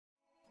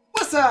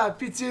What's up,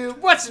 P2?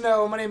 What you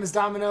know? My name is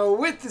Domino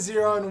with the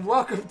Zero, and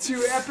welcome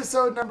to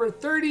episode number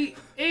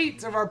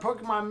 38 of our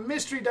Pokemon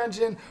Mystery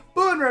Dungeon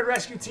Blue and Red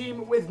Rescue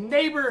Team with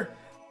Neighbor.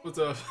 What's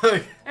up?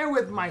 And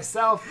with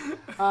myself.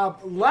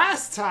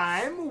 Last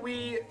time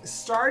we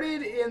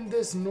started in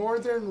this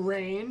northern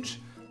range.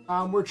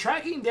 We're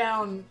tracking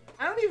down,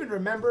 I don't even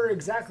remember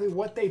exactly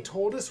what they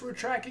told us we're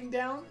tracking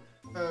down.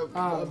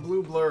 A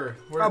blue blur.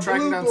 We're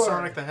tracking down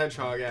Sonic the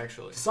Hedgehog,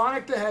 actually.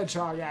 Sonic the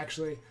Hedgehog,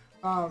 actually.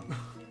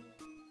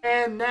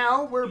 And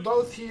now we're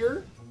both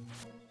here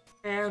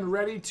and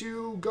ready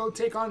to go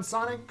take on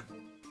Sonic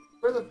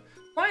for the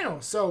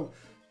final. So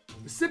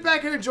sit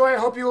back and enjoy. I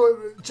hope you'll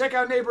check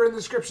out Neighbor in the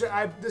description.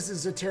 This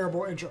is a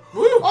terrible intro.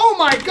 Woo! Oh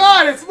my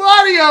god, it's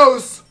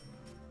Latios!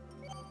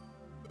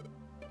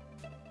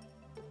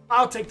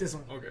 I'll take this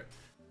one. Okay.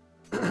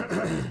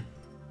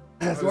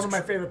 That's one of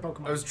my favorite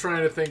Pokemon. I was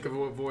trying to think of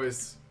what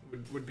voice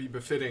would be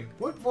befitting.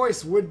 What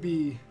voice would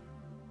be...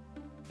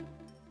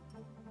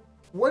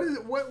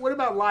 What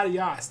about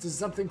Latios? Does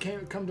something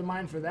come to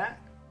mind for that?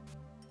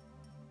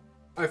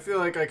 I feel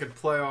like I could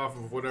play off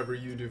of whatever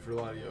you do for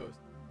Latios.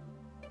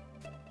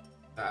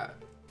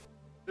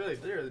 Really,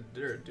 they're a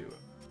duo.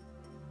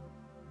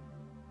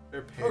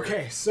 They're a pair.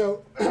 Okay,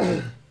 so...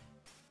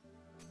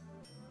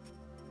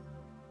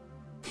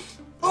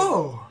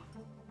 Oh!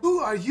 Who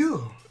are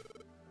you?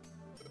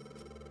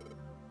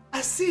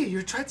 I see,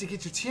 you're trying to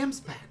get your TMs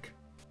back.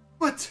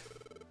 But...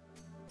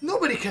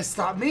 nobody can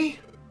stop me!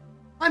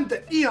 I'm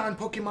the Eon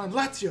Pokemon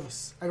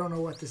Latios. I don't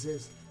know what this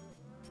is.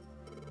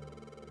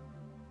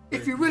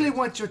 If you really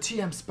want your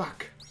TMs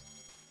back,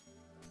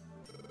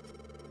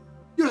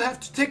 you'll have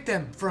to take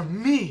them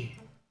from me.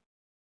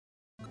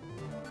 I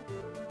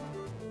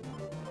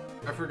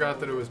forgot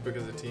that it was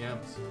because of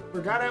TMs.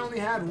 Forgot I only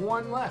had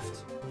one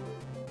left.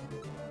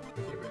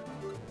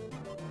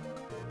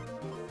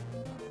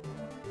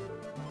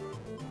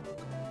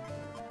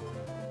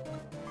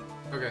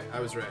 Okay, I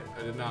was right.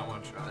 I did not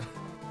want shot.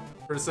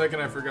 For a second,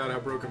 I forgot how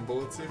broken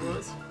Bullet Seed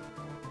was.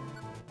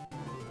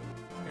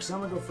 Actually,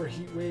 I'm gonna go for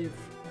Heat Wave.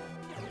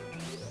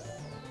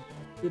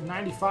 Did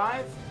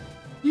 95?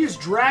 Use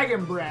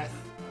Dragon Breath.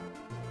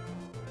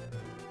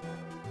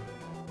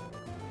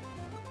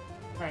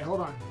 Alright, hold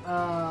on.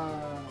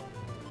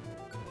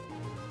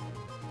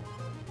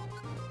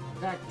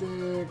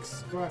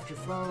 Tactics, go after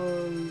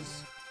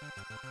foes.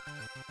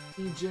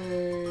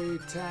 EJ,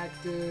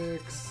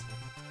 Tactics,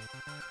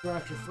 go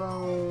after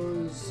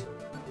foes.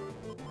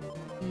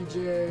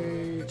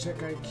 EJ, check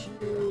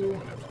IQ,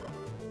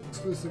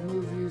 exclusive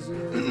move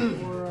user,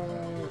 Aura,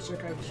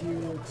 check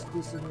IQ,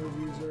 exclusive move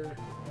user.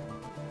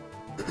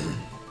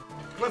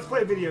 Let's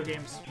play video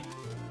games.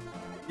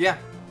 Yeah,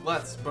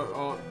 let's, but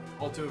all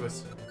two of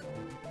us.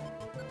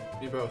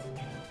 You both.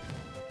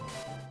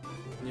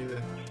 You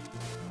the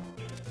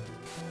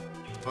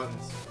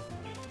buttons.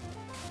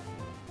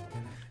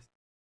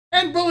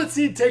 And Bullet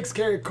Seed takes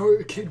care of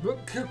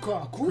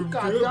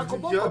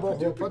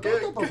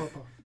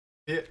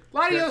Yeah.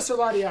 Latios or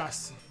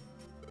Latios?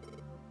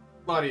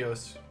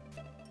 Latios.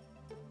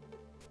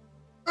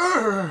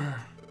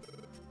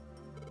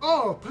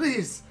 Oh,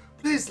 please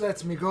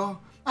let me go.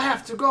 I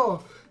have to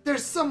go.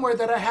 There's somewhere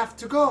that I have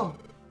to go.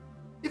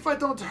 If I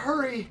don't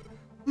hurry,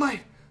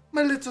 my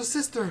little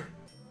sister.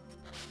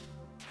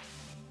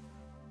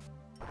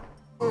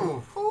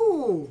 Oh,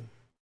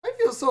 I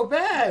feel so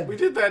bad. We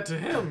did that to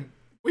him.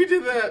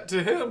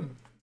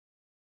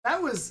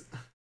 That was...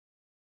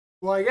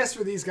 Well, I guess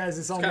for these guys,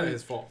 it's only... kind of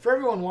his fault. For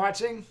everyone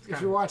watching,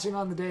 if you're watching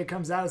on the day it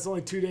comes out, it's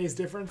only 2 days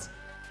difference.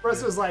 For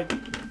us, it was like...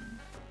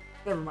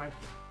 Never mind.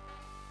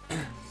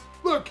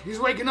 Look, he's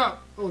waking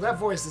up. Oh, that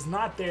voice is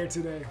not there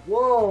today.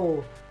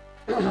 Whoa.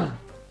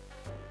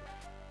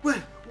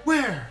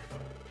 Where?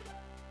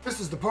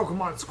 This is the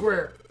Pokemon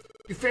Square.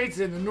 You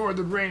fainted in the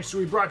northern range, so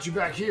we brought you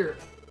back here.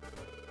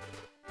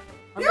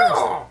 You!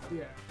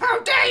 Yeah. How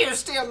dare you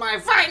steal my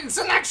fine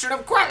selection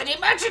of quality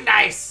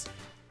merchandise!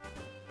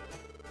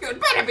 You'd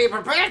better be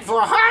prepared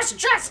for harsh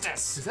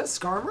justice! Is that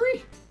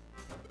Skarmory?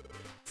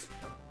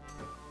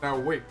 Now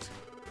wait.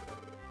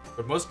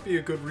 There must be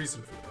a good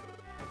reason for it.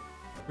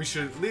 We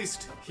should at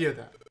least hear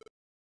that.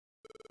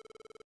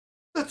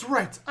 That's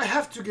right. I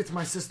have to get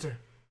my sister.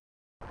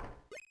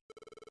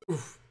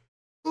 Oof.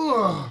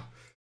 Ugh.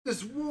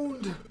 This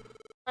wound.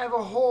 I have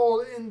a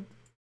hole in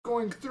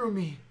going through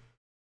me.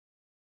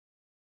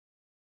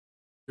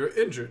 You're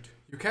injured.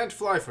 You can't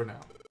fly for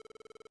now.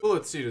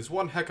 Bullet Seed is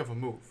one heck of a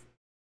move.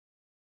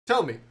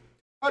 Tell me,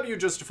 how do you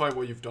justify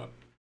what you've done?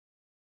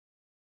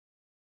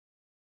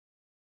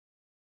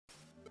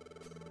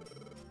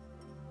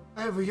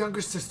 I have a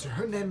younger sister.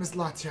 Her name is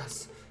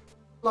Latios.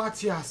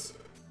 Latios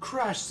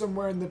crashed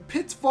somewhere in the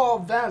Pitfall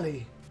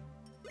Valley.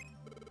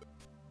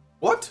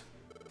 What?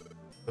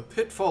 The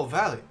Pitfall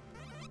Valley?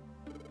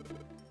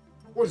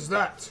 What is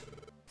that?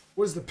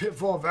 What is the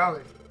Pitfall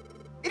Valley?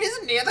 It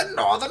is near the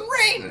northern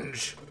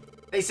range!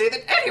 They say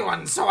that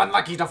anyone so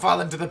unlucky to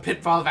fall into the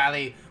Pitfall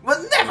Valley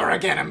will never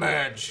again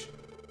emerge!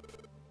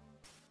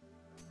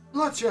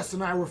 Latios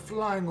and I were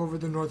flying over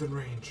the northern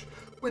range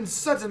when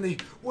suddenly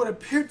what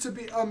appeared to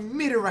be a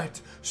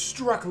meteorite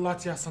struck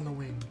Latias on the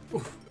wing.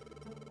 Oof.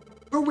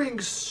 Her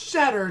wings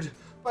shattered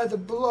by the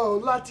blow.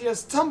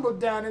 Latias tumbled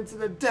down into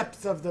the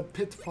depths of the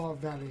Pitfall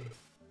Valley.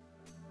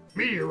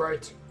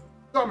 Meteorite?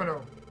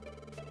 Domino,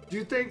 do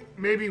you think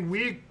maybe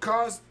we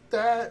caused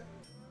that?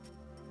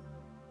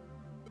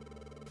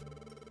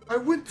 I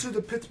went to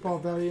the Pitfall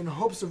Valley in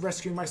hopes of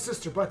rescuing my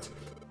sister, but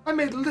I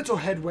made little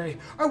headway.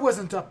 I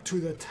wasn't up to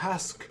the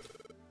task.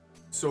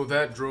 So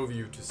that drove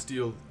you to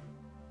steal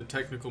the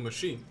technical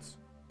machines?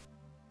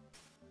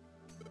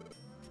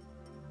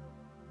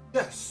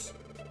 Yes.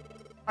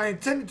 I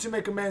intended to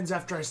make amends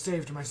after I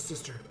saved my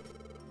sister.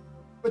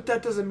 But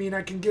that doesn't mean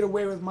I can get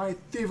away with my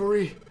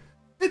thievery.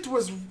 It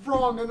was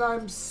wrong and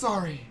I'm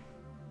sorry.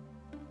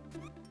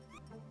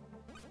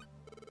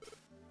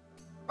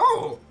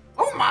 Oh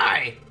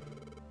my!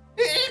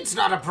 It's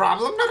not a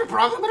problem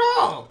at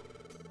all.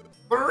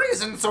 For a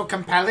reason so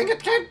compelling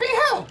it can't be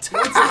helped.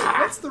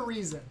 What's the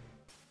reason?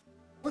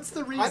 What's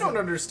the reason? I don't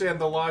understand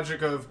the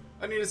logic of,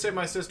 I need to save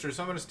my sister,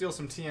 so I'm going to steal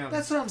some TMs.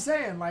 That's what I'm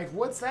saying. Like,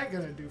 what's that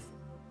going to do for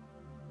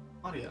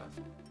Audio.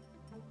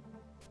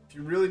 If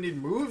you really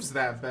need moves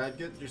that bad,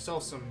 get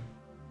yourself some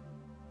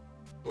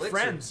elixirs.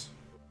 friends?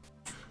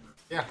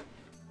 Yeah.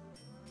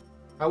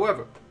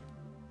 However,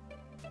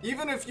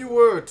 even if you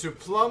were to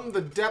plumb the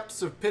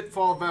depths of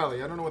Pitfall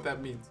Valley, I don't know what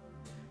that means.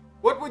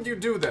 What would you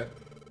do then?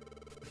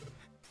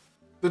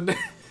 The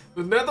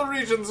nether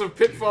regions of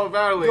Pitfall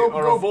Valley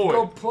are a void.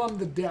 Go plumb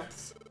the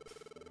depths.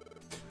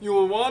 You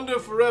will wander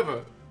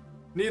forever,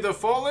 neither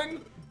falling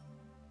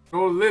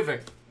nor living.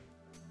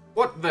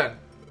 What then?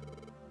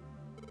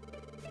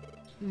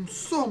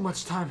 So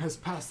much time has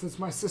passed since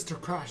my sister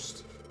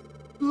crashed.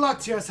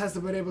 Latias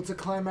hasn't been able to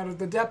climb out of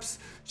the depths.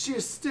 She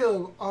is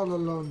still all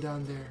alone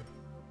down there.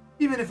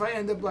 Even if I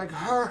end up like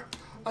her,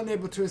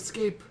 unable to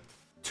escape,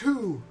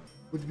 2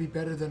 would be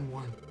better than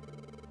 1.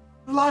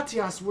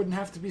 Latias wouldn't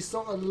have to be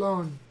so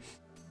alone.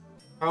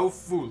 How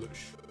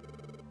foolish.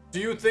 Do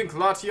you think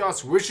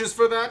Latios wishes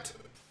for that?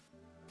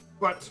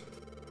 But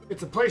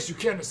it's a place you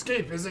can't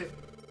escape, is it?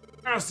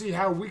 I don't see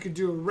how we could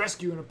do a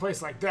rescue in a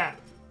place like that.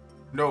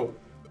 No.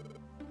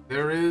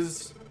 There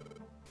is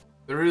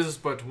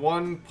but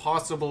one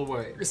possible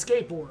way.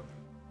 Escape orb.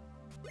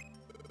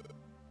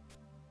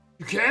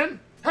 You can?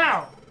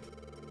 How?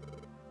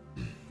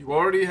 You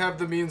already have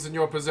the means in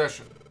your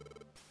possession.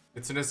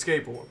 It's an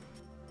escape orb.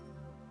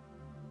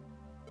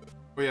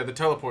 Oh yeah, the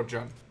teleport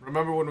gem.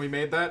 Remember when we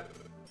made that?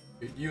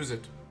 Use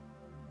it.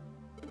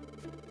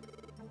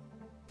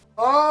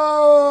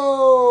 Oh!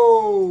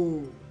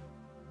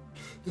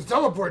 The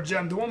teleport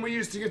gem, the one we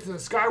used to get to the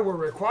sky where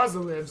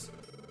Rayquaza lives.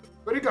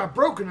 But it got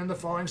broken in the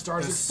falling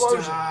star's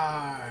explosion.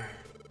 Star.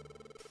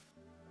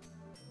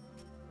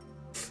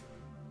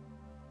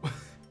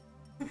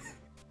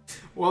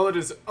 While it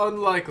is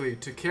unlikely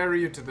to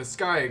carry you to the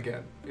sky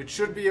again, it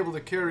should be able to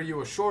carry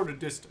you a shorter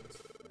distance.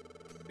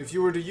 If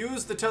you were to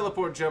use the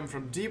teleport gem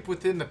from deep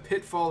within the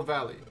Pitfall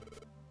Valley.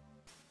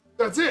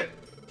 That's it!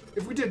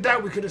 If we did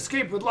that, we could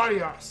escape with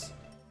Latios.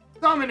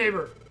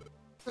 Dominator!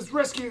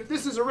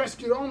 This is a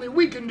rescue that only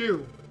we can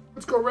do!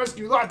 Let's go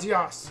rescue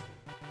Latios!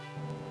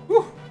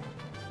 Whew!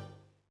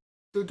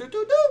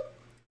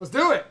 Let's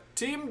do it!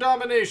 Team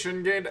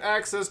Domination gained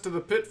access to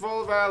the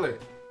Pitfall Valley.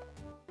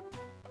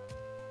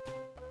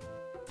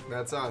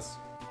 That's us.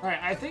 Alright,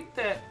 I think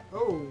that...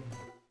 Oh.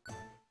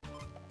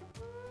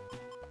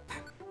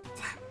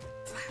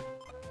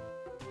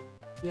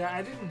 Yeah,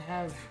 I didn't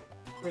have...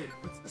 Wait,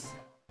 what's this?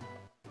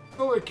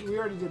 Solar Cave, we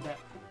already did that.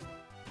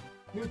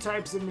 New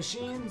types of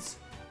machines.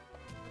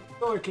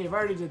 Solar Cave, I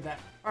already did that.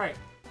 Alright.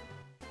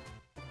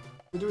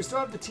 So do we still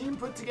have the team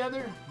put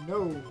together?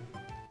 No.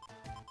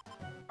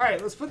 Alright,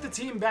 let's put the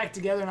team back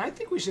together, and I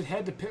think we should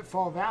head to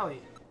Pitfall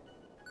Valley.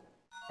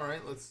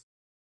 Alright, let's...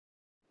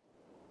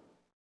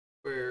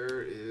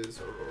 Where is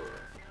Aurora?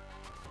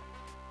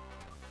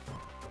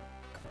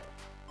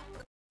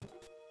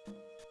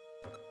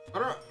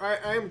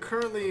 I am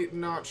currently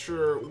not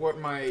sure what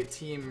my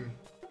team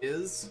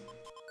is.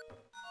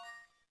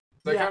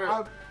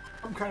 Yeah,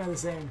 I'm kind of the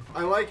same.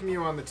 I like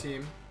Mew on the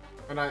team,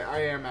 and I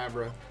am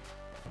Abra.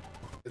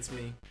 It's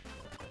me.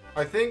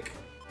 I think,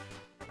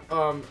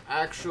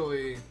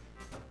 actually,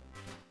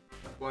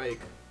 like,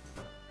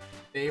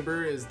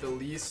 Neighbor is the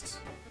least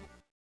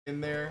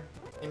in there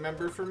team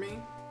member for me.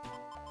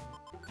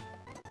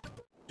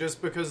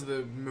 Just because of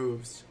the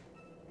moves.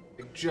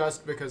 Like,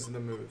 just because of the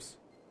moves.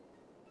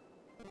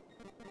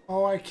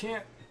 Oh, I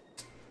can't...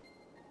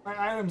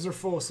 My items are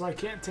full, so I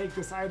can't take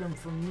this item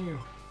from you.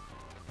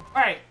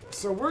 Alright,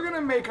 so we're gonna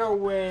make our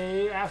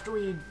way, after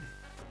we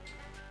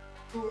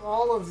do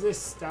all of this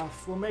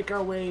stuff, we'll make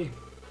our way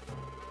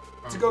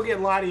to go get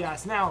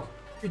Latios. Now,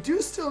 we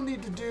do still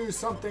need to do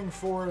something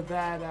for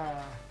that,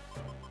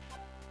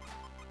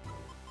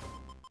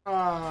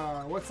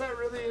 what's that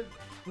really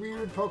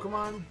weird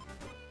Pokemon?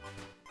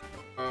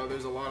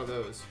 There's a lot of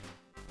those.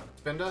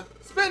 Spinda?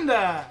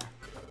 Spinda!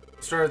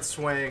 Started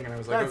swaying and I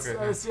was like, okay.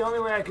 That's the only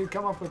way I could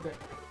come up with it.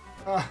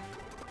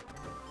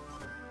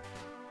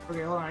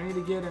 Okay, hold on. I need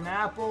to get an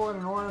apple and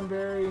an orange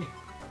berry.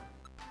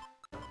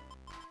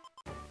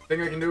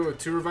 Think I can do it with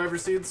 2 reviver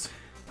seeds?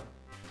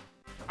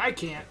 I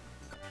can't.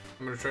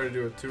 I'm gonna try to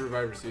do it with 2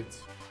 reviver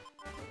seeds.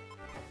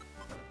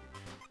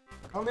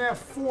 I only have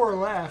 4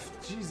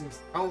 left. Jesus.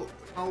 How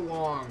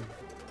long?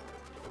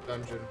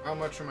 Dungeon. How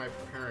much am I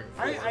preparing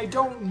for? I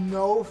don't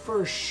know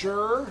for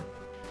sure.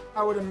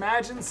 I would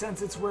imagine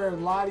since it's where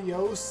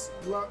Latios,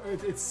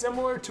 it's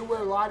similar to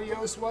where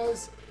Latios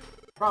was,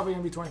 probably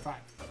gonna be 25.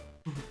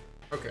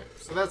 Okay,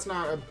 so that's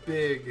not a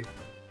big,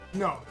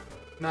 No.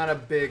 not a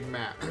big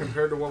map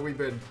compared to what we've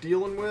been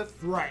dealing with.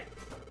 Right.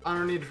 I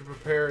don't need to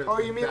prepare. Oh,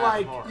 you mean that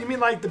like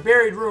hard. the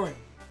buried ruin?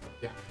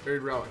 Yeah,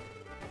 buried relic.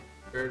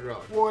 Buried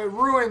relic. Well, it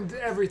ruined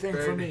everything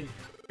for me.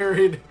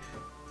 Buried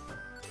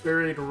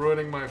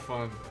ruining my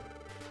fun.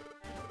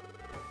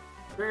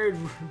 Buried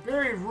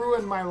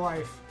ruined my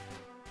life.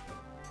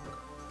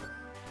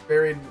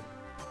 Buried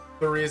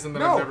the reason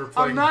that I've never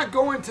played. I'm not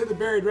going to the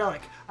buried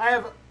relic. I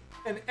have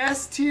an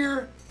S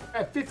tier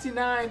at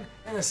 59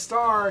 and a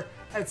star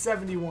at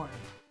 71.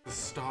 The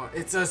star.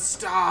 It's a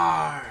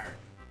star.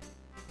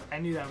 I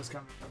knew that was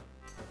coming.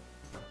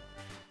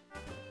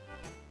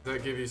 Does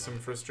that give you some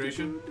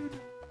frustration?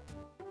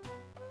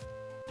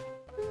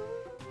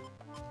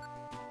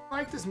 I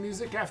like this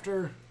music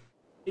after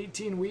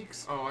 18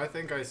 weeks. Oh, I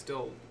think I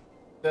still...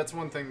 That's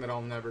one thing that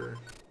I'll never...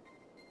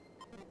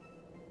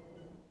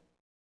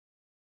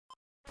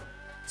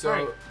 So,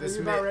 All right, this are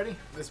you about ready?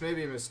 This may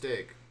be a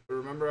mistake, but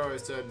remember how I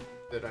said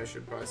that I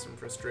should buy some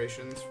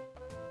frustrations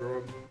for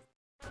a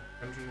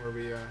dungeon where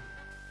we,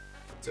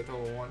 it's at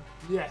level 1?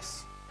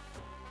 Yes.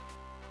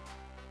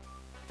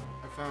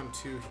 I found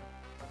 2.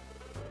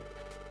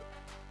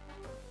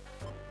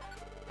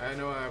 I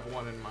know I have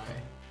 1 in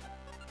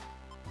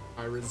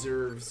my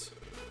reserves.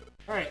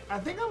 Alright, I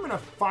think I'm gonna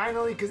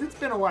finally, because it's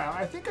been a while,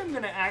 I think I'm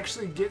gonna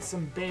actually get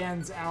some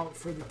bands out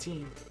for the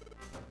team.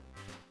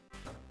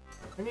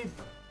 I need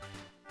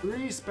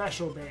 3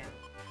 special bands.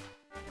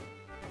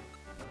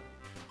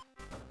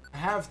 I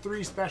have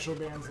 3 special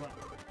bands left.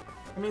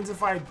 That means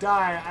if I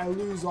die, I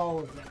lose all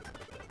of them.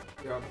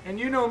 Yeah. And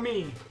you know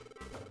me.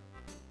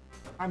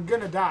 I'm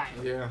gonna die.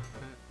 Yeah,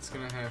 it's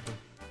gonna happen.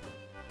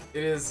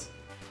 It is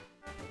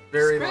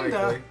very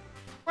likely.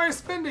 Why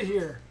is Spinda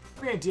here?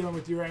 We ain't dealing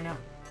with you right now.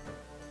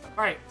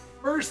 Alright,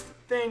 first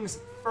things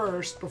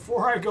first,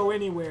 before I go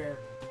anywhere,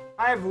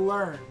 I've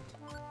learned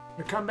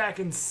to come back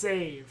and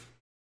save.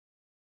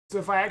 So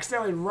if I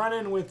accidentally run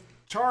in with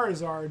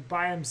Charizard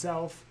by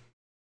himself...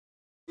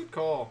 Good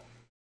call.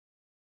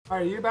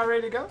 Alright, you about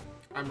ready to go?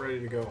 I'm ready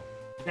to go.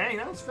 Dang,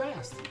 that was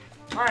fast.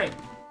 Alright.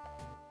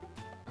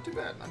 Not too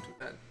bad, not too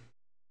bad.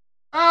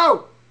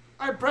 Oh!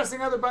 I'm pressing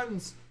other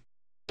buttons.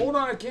 Hold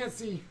on, I can't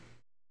see.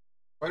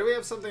 Why do we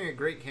have something at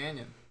Great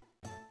Canyon?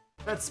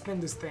 Let's spin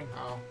this thing.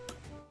 Oh.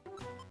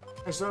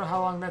 I just don't know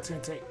how long that's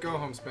gonna take. Go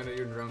home, spin it,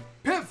 you're drunk.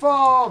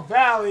 Pitfall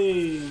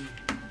Valley!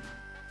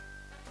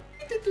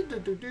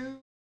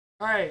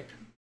 Alright.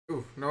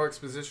 Ooh, no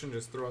exposition,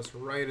 just throw us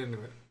right into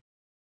it.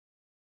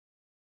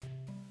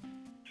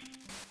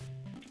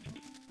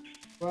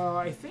 Well,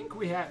 I think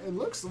we had, it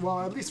looks,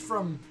 well, at least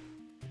from,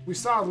 we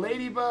saw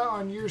Ladybug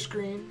on your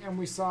screen, and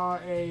we saw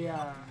a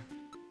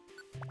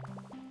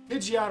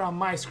Pidgeot on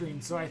my screen,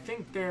 so I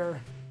think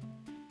they're...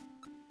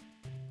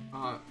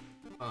 Not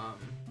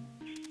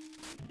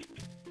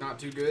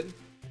too good?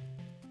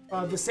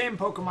 the same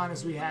Pokemon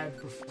as we had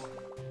before,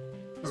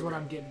 is what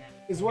I'm getting at.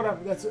 Is what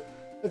I'm, that's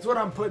what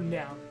I'm putting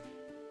down.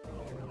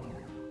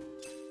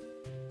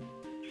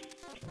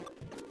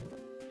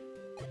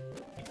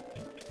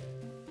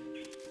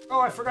 Oh,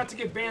 I forgot to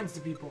give bands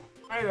to people.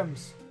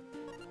 Items.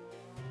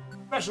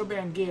 Special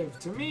band give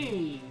to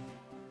me.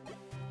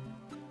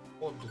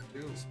 What to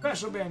do?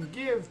 Special band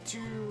give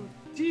to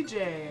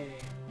TJ.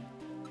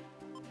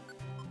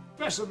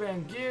 Special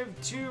band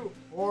give to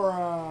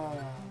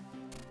Aura.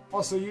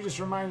 Also, you just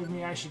reminded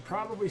me I should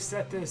probably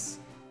set this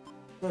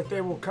so that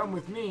they will come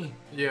with me.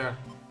 Yeah.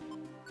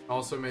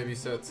 Also maybe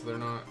set so they're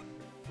not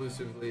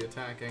exclusively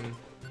attacking.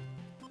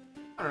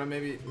 I don't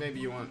know, maybe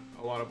you want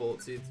a lot of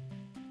bullet seeds.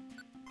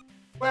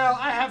 Well,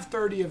 I have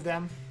 30 of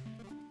them.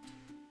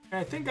 And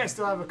I think I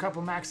still have a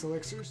couple max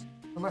elixirs.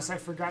 Unless I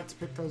forgot to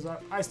pick those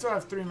up. I still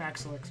have 3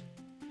 max elixirs.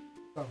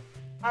 So,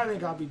 I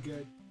think I'll be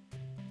good.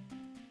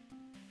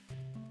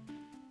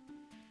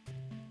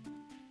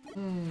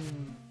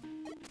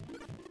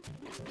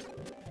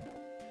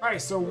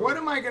 Alright, so what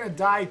am I going to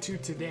die to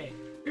today?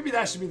 Maybe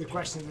that should be the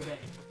question of the day.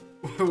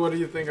 What do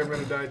you think I'm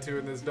gonna die to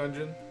in this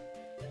dungeon?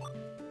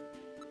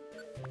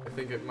 I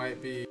think it might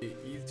be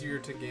easier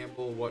to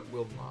gamble what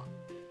will not.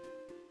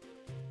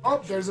 Oh,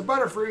 there's a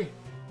Butterfree.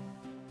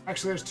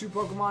 Actually, there's 2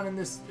 Pokemon in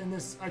this.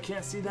 I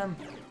can't see them,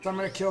 so I'm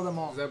gonna kill them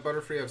all. Does that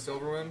Butterfree have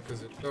Silverwind?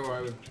 Because if so, I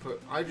would put.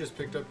 I just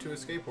picked up 2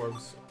 Escape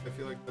Orbs. I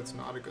feel like that's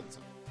not a good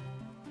sign.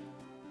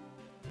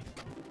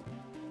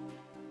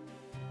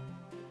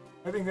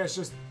 I think that's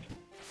just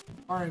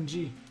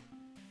RNG.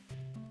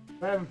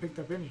 I haven't picked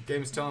up any.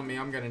 Game's telling me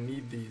I'm gonna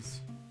need these.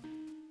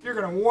 You're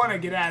gonna want to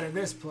get out of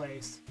this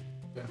place.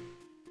 Yeah.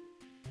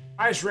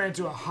 I just ran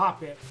into a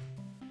Hoppip.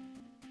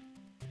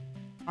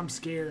 I'm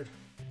scared.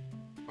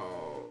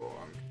 Oh,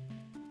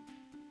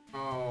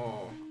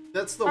 Oh,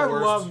 that's the I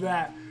worst. love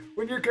that.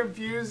 When you're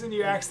confused and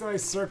you accidentally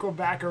circle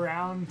back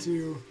around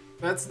to...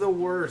 That's the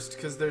worst,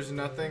 because there's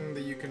nothing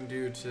that you can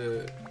do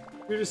to...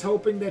 You're just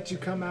hoping that you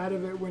come out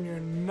of it when you're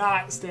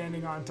not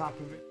standing on top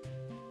of it.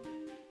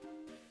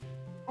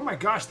 Oh my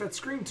gosh, that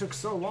screen took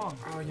so long.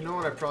 Oh, you know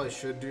what I probably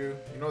should do?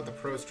 You know what the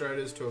pro strat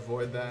is to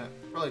avoid that?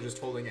 Probably just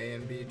holding A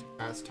and B to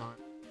pass time.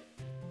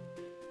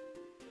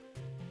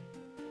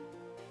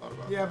 Thought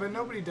about Yeah, that. but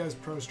nobody does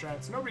pro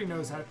strats. Nobody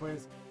knows how to play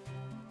it.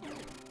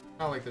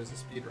 Not like there's a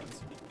speed run.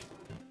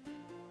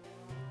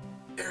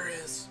 There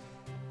is.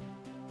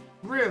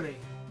 Really?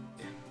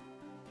 Yeah.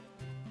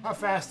 How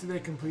fast do they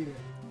complete it?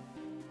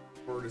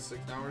 4 to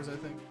 6 hours, I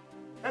think.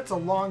 That's a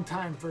long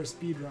time for a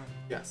speed run.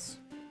 Yes.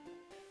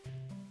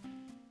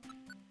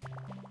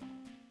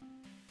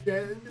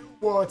 Yeah,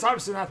 well, it's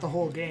obviously not the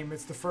whole game.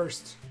 It's the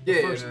first.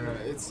 Yeah, first no,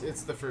 bit.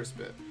 it's the first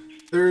bit.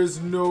 There is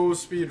no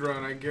speed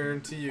run, I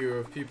guarantee you,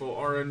 of people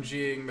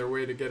RNGing their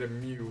way to get a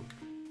Mew.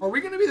 Are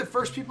we going to be the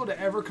first people to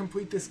ever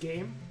complete this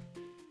game?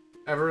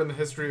 Ever in the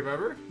history of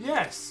ever?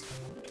 Yes.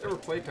 There were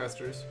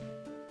playtesters.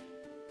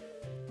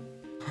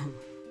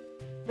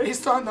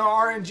 Based on the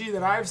RNG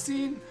that I've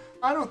seen,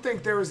 I don't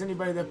think there was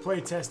anybody that play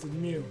tested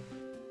Mew.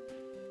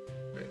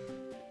 Right.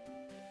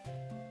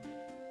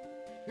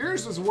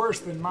 Yours was worse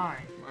than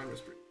mine. Mine was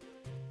pretty.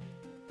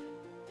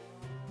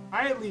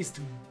 I at least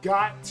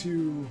got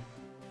to...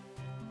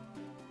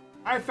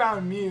 I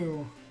found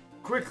Mew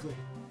quickly.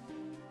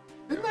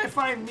 Didn't I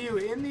find Mew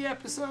in the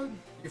episode?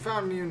 You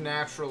found Mew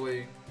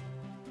naturally,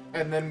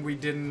 and then we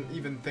didn't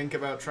even think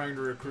about trying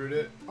to recruit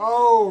it.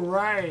 Oh,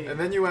 right. And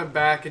then you went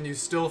back and you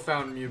still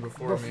found Mew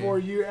before me.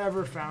 You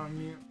ever found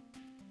Mew.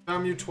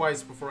 Found Mew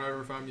twice before I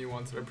ever found Mew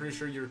once, and I'm pretty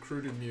sure you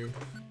recruited Mew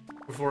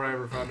before I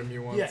ever found a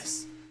Mew once.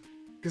 Yes.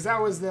 Because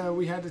that was the...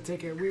 We had to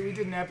take it... We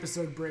did an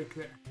episode break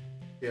there.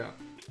 Yeah.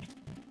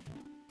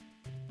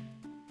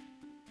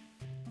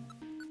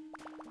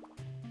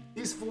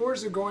 These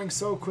floors are going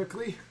so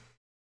quickly.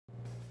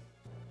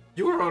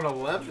 You were on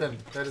 11.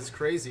 That is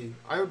crazy.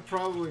 I would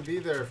probably be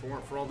there if it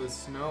weren't for all this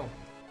snow.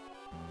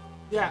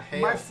 Yeah,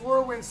 Hail. my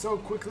floor went so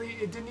quickly.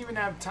 It didn't even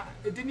have time.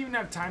 It didn't even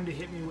have time to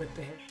hit me with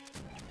the hit.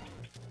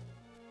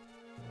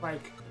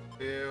 Like,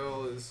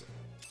 Hail is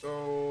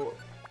so...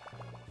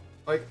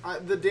 Like,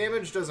 the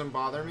damage doesn't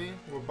bother me.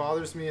 What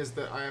bothers me is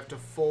that I have to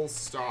full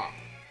stop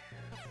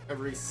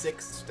every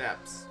 6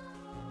 steps.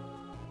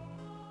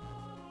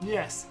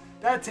 yes,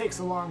 that takes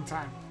a long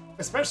time,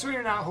 especially when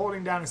you're not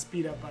holding down a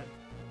speed up button.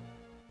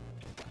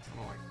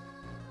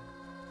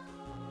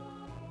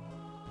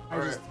 Oh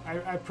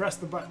my... I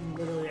pressed the button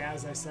literally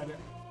as I said it.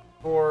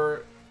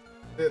 Or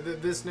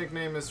this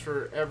nickname is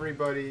for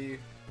everybody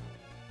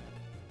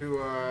who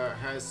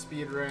has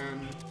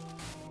speedrun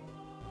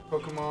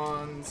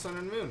Pokemon Sun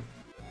and Moon.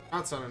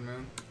 Not Sun and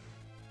Moon.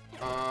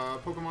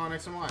 Pokemon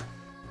X and Y.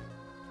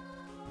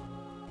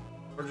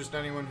 Or just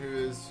anyone who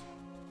is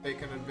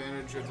taking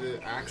advantage of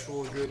the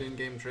actual good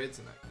in-game trades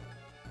in that.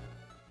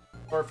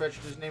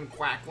 Farfetch'd is named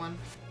Quacklin.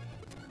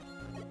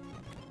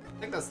 I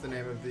think that's the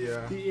name of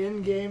the... The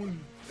in-game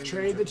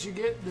trade that you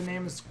get, the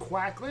name is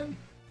Quacklin?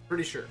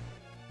 Pretty sure.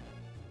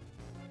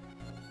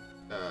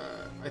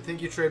 I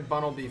think you trade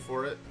Bunnelby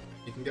for it.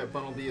 You can get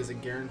Bunnelby as a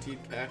guaranteed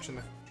catch in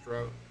the first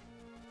route.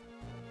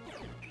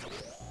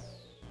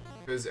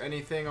 Because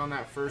anything on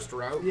that first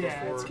route Yeah,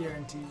 before... it's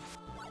guaranteed.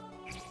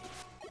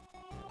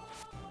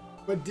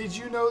 But did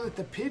you know that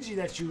the Pidgey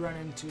that you run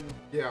into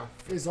Yeah,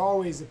 is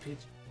always a Pidgey?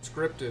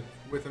 scripted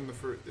within the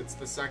first... It's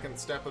the second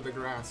step of the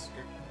grass.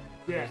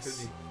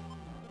 Yes.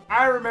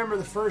 I remember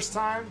the first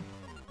time,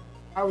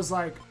 I was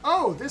like,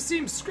 oh, this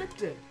seems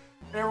scripted.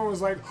 And everyone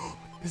was like, oh,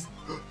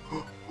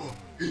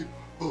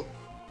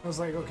 I was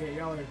like, okay,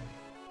 y'all are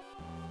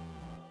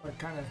like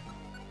kind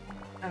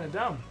of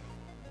dumb.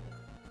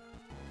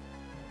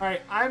 All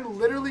right, I'm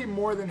literally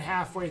more than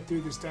halfway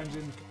through this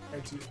dungeon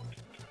compared to you.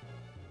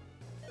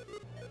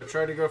 I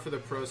tried to go for the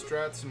pro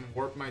strats and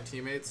warp my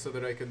teammates so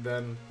that I could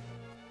then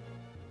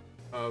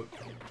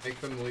make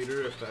them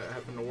leader if I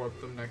happened to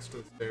warp them next to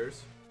the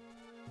stairs.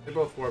 They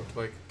both warped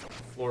like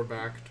floor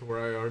back to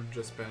where I had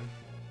just been.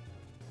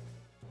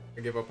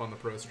 I gave up on the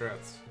pro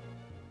strats.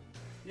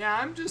 Yeah,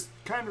 I'm just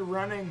kind of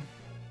running.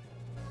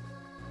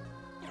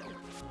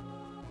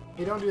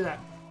 Hey, don't do that.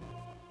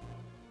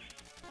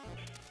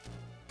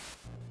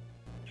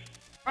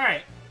 All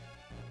right.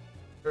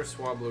 There's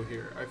Swablu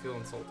here. I feel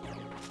insulted.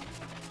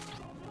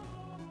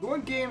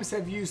 What games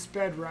have you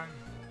sped run?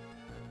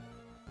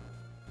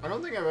 I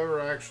don't think I've ever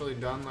actually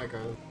done like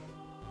a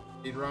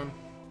speed run.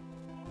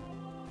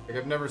 Like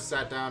I've never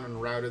sat down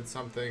and routed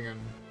something and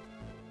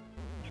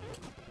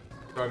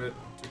done it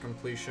to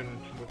completion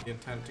with the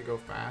intent to go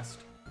fast.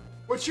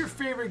 What's your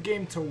favorite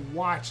game to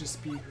watch a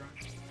speed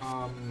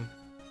run?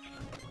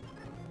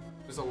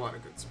 There's a lot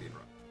of good speed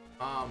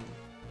run.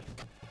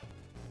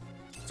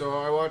 So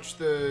I watch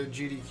the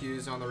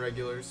GDQs on the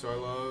regular, so I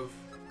love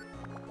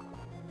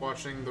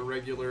watching the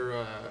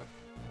regular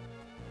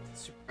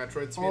Super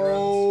Metroid speedruns.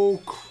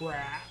 Oh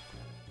crap.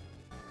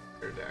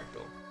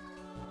 Pterodactyl.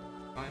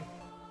 Fine.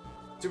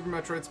 Super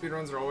Metroid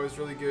speedruns are always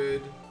really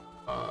good.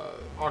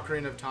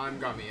 Ocarina of Time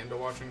got me into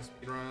watching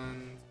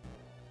speedruns.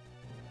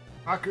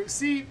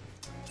 See,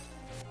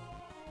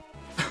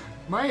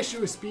 my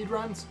issue with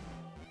speedruns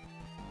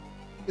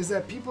is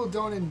that people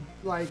don't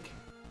like.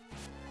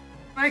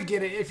 I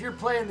get it. If you're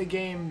playing the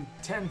game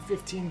 10,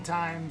 15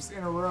 times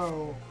in a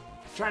row,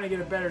 trying to get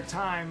a better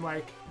time,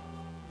 like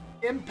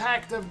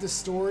impact of the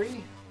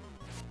story.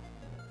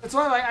 That's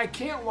why I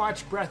can't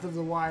watch Breath of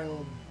the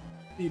Wild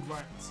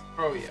speedruns.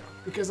 Oh yeah.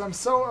 Because I'm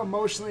so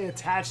emotionally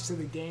attached to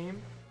the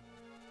game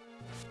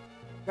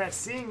that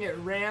seeing it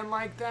ran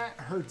like that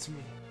hurts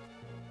me.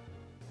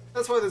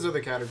 That's why there's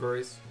other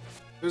categories.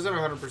 There's an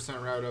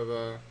 100% route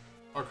of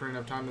Ocarina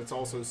of Time that's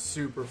also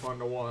super fun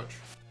to watch.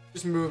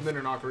 Just movement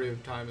in Ocarina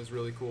of Time is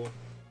really cool.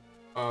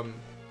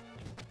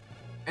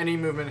 Any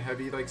movement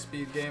heavy like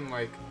speed game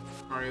like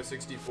Mario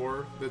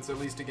 64, that's at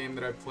least a game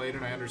that I've played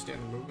and I understand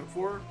the movement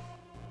for,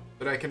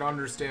 that I can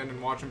understand and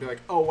watch and be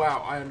like, oh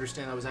wow, I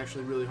understand that was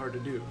actually really hard to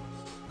do.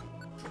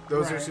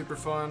 Those are super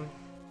fun.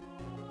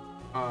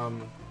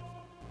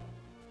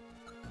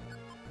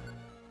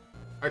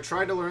 I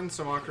tried to learn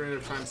some Ocarina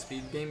of Time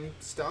speed game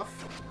stuff.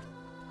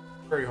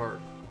 Very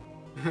hard.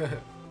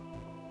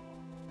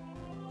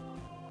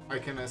 I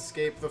can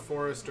escape the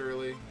forest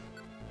early.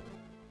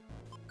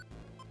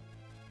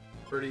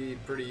 Pretty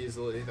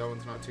easily. That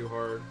one's not too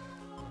hard.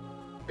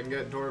 I can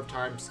get Door of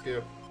Time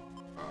skip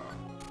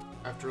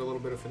after a little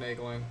bit of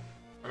finagling.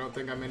 I don't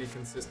think I'm any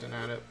consistent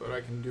at it, but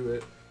I can do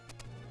it.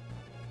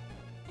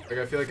 Like,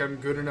 I feel like I'm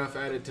good enough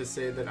at it to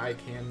say that I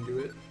can do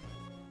it.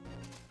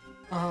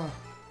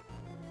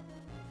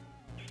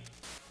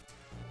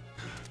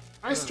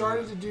 I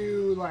started to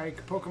do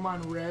like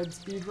Pokemon Red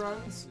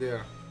speedruns.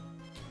 Yeah.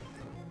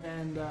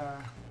 And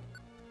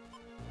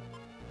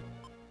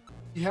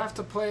you have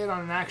to play it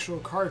on an actual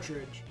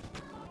cartridge.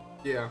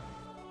 Yeah.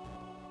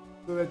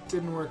 So that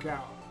didn't work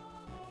out.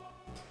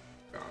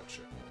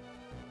 Gotcha.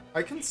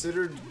 I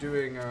considered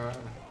doing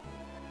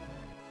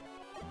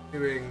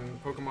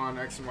Pokemon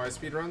X and Y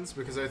speedruns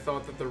because I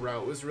thought that the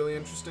route was really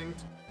interesting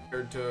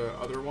compared to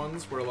other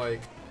ones where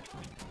like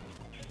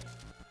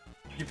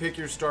you pick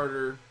your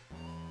starter.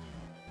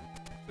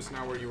 Just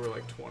now where you were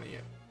like 20.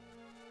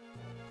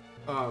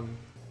 I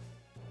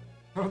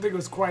don't think it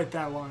was quite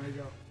that long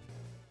ago.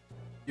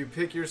 You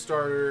pick your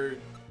starter,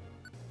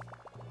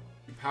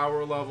 you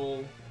power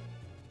level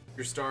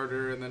your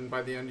starter, and then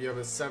by the end you have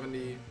a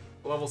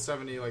level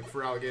 70 like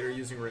for Alligator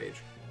using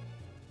Rage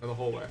for the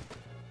whole way.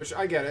 Which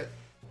I get it.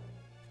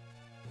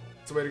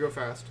 It's a way to go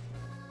fast.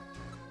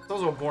 It's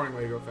also a boring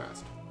way to go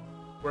fast.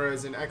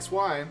 Whereas in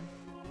XY,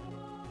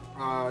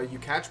 you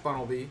catch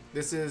Bunnelby.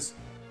 This is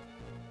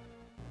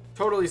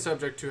totally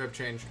subject to have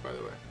changed, by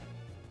the way.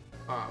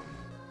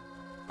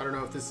 I don't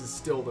know if this is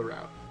still the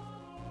route.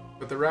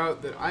 But the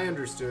route that I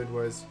understood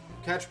was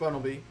catch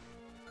Bunnelby,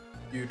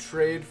 you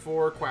trade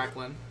for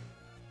Quacklin,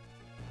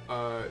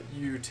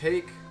 you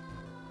take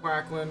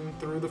Quacklin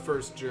through the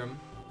first gym,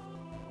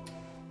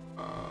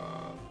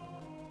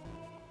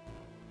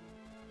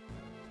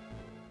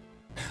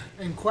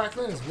 and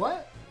Quacklin is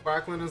what?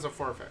 Quacklin is a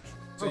Farfetch.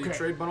 So you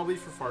trade Bunnelby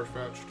for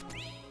Farfetch,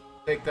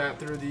 take that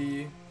through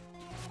the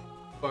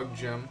Bug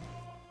Gym,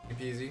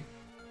 easy.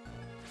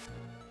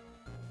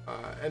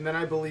 And then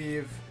I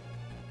believe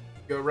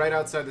go right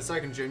outside the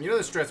second gym. You know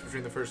the stretch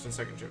between the first and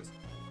second gyms?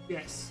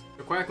 Yes.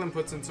 So Quacklin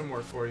puts in some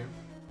work for you.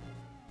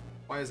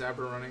 Why is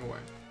Abra running away?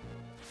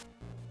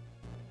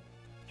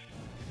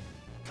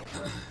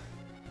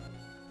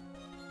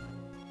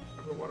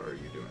 Abra, what are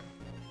you doing?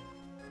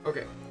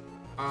 Okay.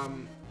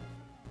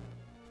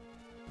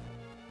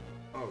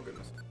 Oh,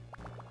 goodness.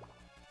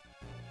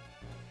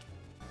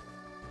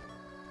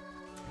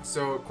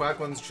 So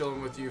Quacklin's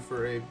chilling with you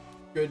for a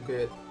good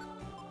bit.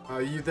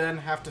 You then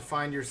have to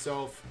find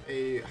yourself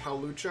a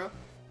Hawlucha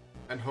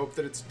and hope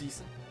that it's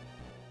decent.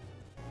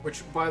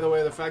 Which, by the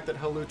way, the fact that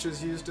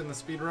Hawlucha's used in the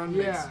speedrun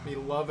makes me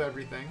love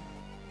everything.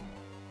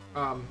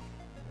 And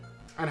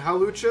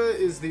Hawlucha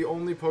is the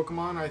only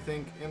Pokemon, I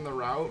think, in the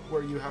route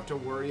where you have to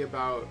worry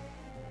about,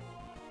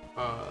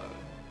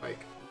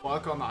 like,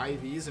 luck on the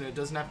IVs, and it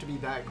doesn't have to be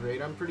that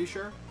great, I'm pretty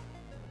sure.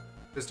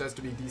 Just has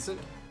to be decent.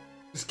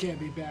 This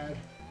can't be bad.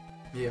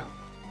 Yeah.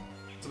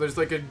 So there's,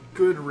 like, a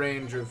good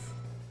range of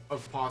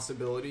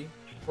possibility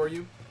for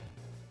you.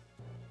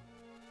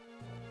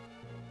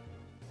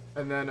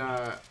 And then,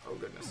 oh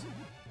goodness.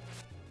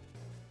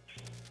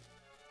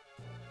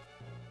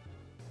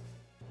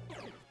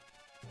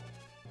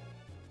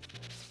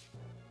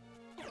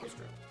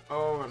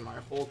 Oh, and my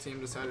whole team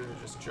decided to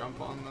just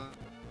jump on the...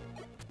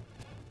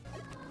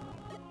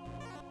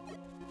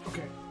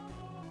 Okay.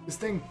 This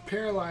thing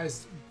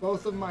paralyzed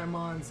both of my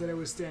mons that it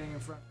was standing in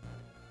front.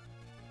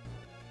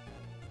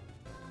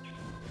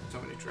 So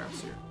many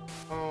traps here.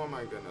 Oh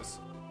my goodness.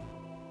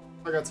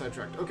 I got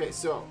sidetracked. Okay,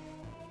 so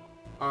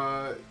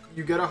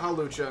you get a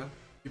Hawlucha,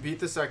 you beat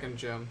the second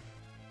gym.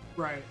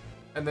 Right.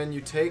 And then you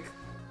take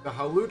the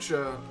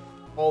Hawlucha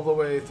all the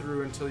way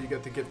through until you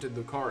get the gifted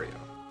Lucario.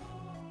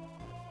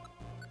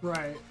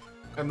 Right.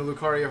 And the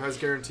Lucario has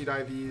guaranteed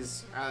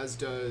IVs, as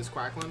does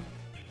Quacklin.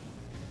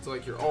 So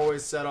like you're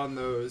always set on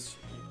those.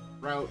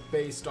 route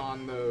based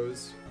on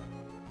those.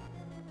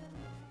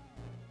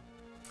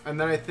 And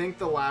then I think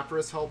the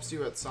Lapras helps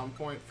you at some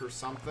point for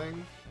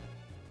something,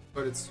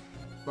 but it's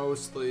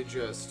mostly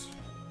just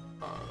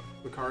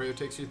Lucario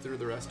takes you through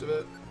the rest of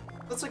it.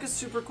 That's like a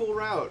super cool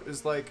route.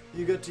 Is like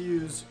you get to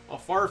use a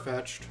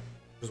Farfetch'd,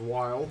 which is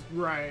wild.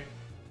 Right.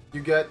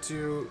 You get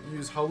to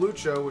use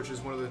Hawlucha, which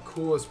is one of the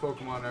coolest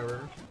Pokemon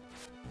ever.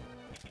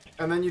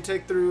 And then you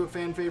take through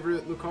fan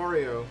favorite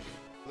Lucario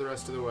for the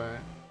rest of the way.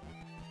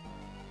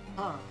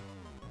 Huh.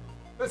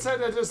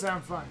 That does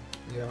sound fun.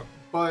 Yeah.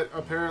 But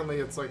apparently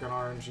it's like an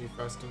RNG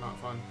fest and not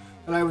fun.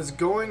 And I was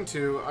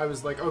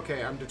like,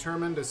 okay, I'm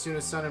determined as soon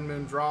as Sun and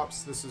Moon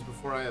drops. This is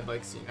before I had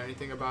like seen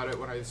anything about it,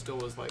 when I still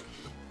was like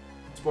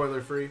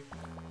spoiler free.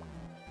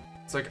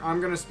 It's like, I'm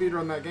gonna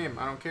speedrun that game,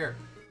 I don't care.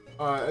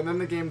 And then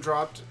the game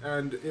dropped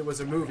and it was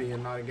a movie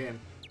and not a game.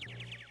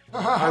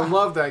 I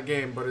love that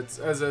game, but it's,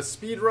 as a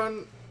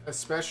speedrun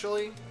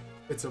especially,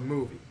 it's a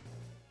movie.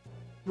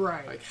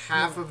 Right. Like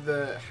half of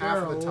the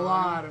time. There are a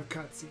lot of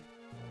cutscenes.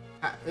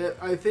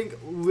 I think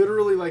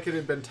literally like it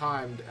had been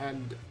timed,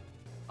 and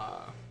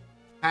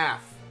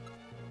half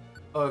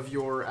of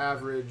your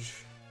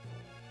average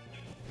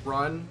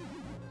run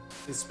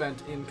is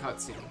spent in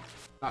cutscene,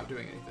 not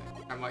doing anything.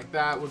 I'm like,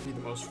 that would be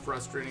the most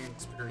frustrating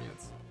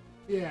experience.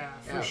 Yeah,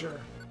 for ever. sure.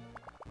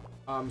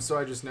 So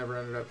I just never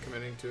ended up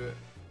committing to it.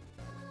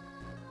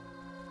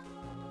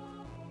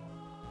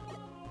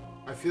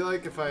 I feel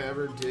like if I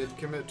ever did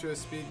commit to a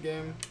speed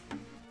game,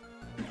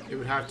 it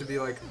would have to be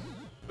like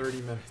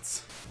 30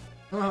 minutes.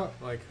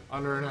 Like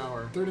under an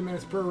hour. 30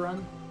 minutes per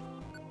run?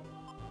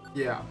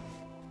 Yeah.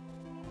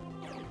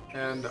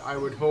 And I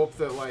would hope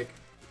that like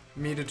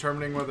me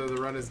determining whether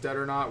the run is dead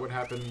or not would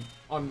happen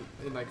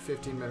in like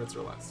 15 minutes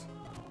or less.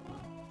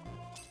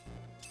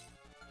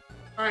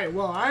 Alright,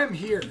 well, I'm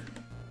here.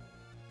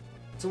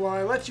 So while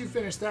I let you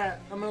finish that,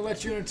 I'm going to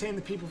let you entertain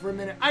the people for a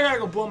minute. I gotta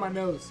go blow my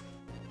nose.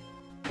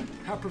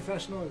 How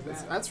professional is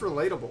that? That's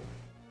relatable.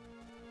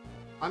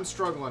 I'm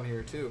struggling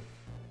here too.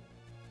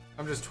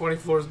 I'm just 20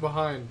 floors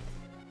behind.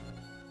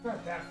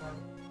 Not that far.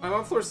 I'm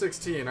on floor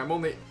 16. I'm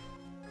only...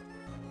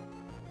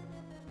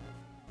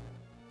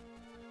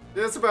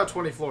 That's about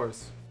 20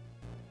 floors.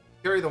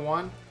 Carry the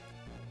one.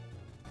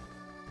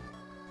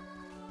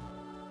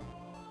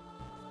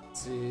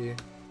 Let's see.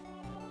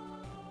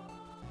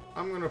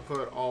 I'm gonna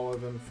put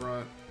Olive in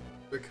front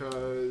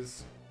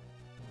because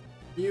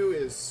Mew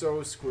is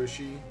so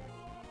squishy.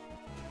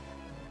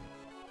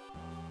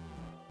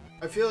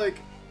 I feel like,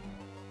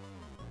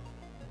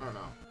 I don't know.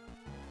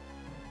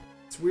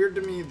 It's weird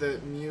to me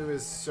that Mew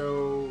is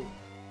so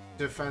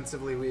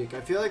defensively weak.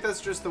 I feel like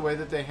that's just the way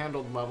that they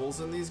handled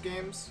levels in these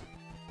games.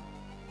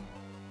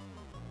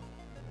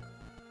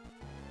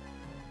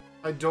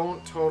 I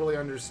don't totally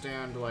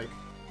understand, like...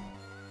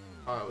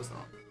 Oh, it was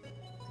not.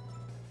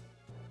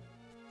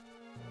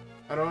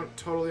 I don't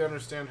totally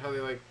understand how they,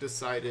 like,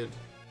 decided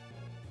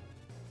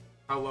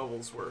how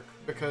levels work.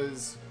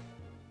 Because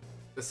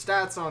the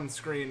stats on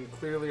screen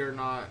clearly are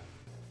not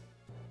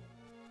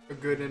a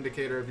good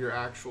indicator of your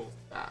actual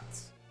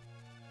stats.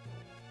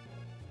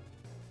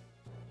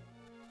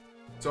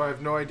 So I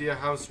have no idea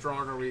how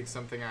strong or weak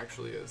something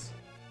actually is.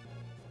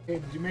 Hey,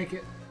 did you make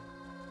it?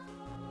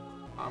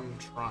 I'm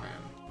trying.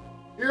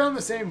 You're on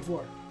the same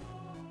floor.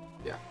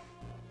 Yeah.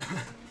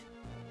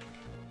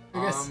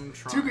 I guess,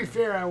 to be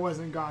fair, I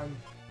wasn't gone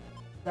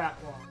that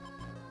long.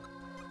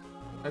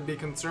 I'd be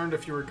concerned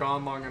if you were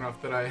gone long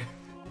enough that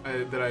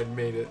I'd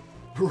made it.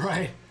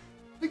 Right.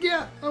 Like,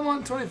 yeah, I'm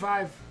on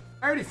 25.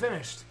 I already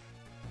finished.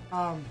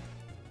 I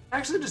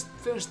actually just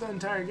finished the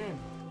entire game.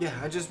 Yeah,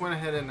 I just went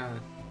ahead and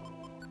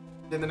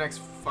did the next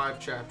 5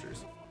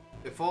 chapters.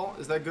 Pitfall?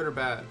 Is that good or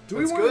bad?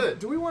 That's good.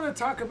 Do we want to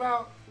talk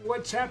about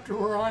what chapter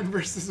we're on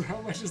versus how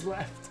much is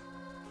left?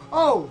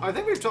 Oh! I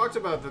think we've talked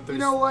about that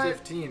there's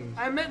 15.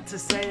 I meant to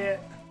say it.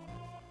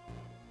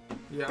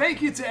 Yeah.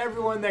 Thank you to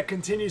everyone that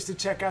continues to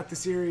check out the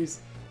series.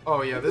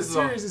 Oh yeah, The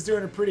series is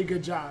doing a pretty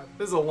good job.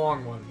 This is a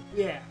long one.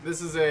 Yeah.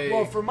 This is a...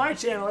 Well, for my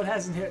channel, it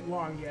hasn't hit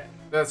long yet.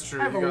 That's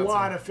true. I have a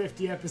lot of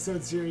 50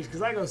 episode series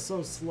because I go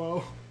so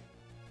slow.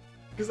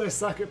 Because I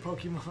suck at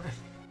Pokemon.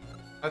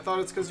 I thought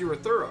it's because you were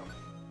thorough.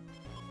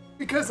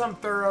 Because I'm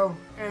thorough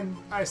and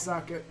I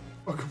suck at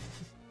Pokemon.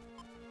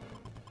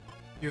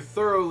 You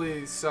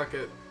thoroughly suck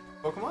at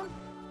Pokemon?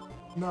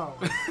 No.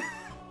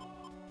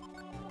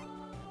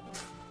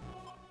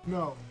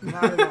 No,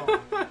 not at all.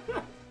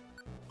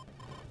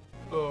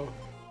 Oh,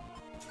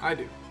 I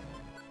do.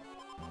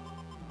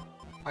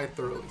 I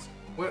thoroughly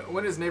suck.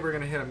 When is Neighbor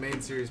gonna hit a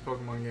main series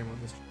Pokemon game on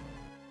this channel?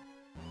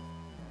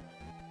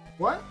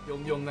 What?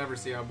 You'll never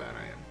see how bad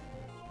I am.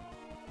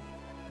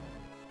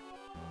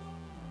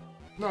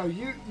 No,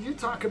 you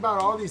talk about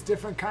all these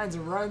different kinds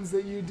of runs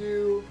that you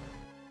do.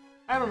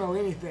 I don't know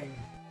anything.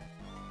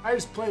 I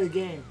just play the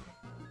game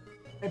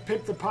and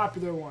pick the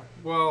popular one.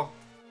 Well,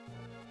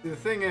 the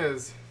thing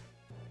is,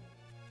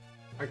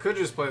 I could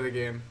just play the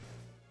game,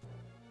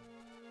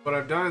 but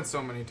I've done it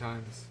so many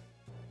times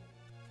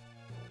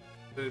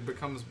that it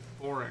becomes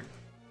boring.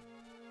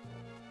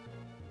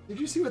 Did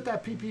you see what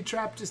that PP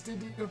trap just did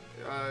to you?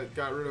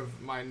 Got rid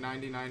of my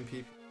 99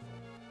 PP.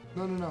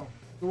 No.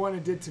 The one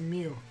it did to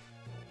Mew.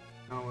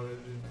 No, what did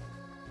it do?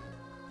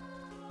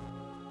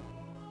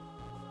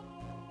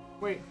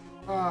 Wait,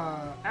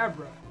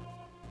 Abra.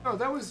 No,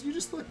 that was, you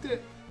just looked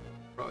at,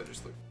 Probably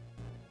just looked.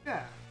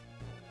 yeah.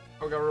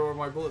 Oh, got rid of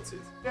my bullet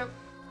seeds. Yep.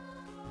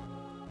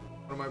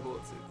 What are my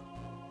bullet seeds?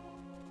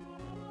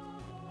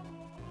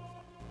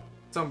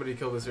 Somebody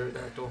kill this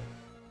Aerodactyl.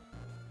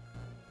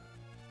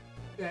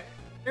 Yeah,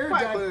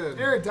 Quackland.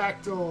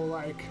 Aerodactyl,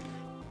 like,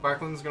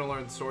 Quackland's gonna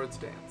learn Swords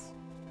Dance.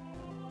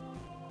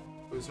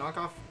 Who's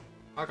knockoff?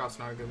 Knockoff's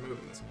not a good move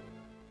in this game.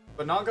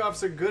 But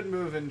knockoff's a good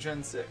move in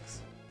Gen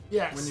 6.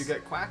 yes. When you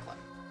get Quackland.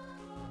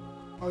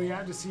 Oh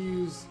yeah, does he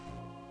use...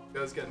 He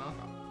does get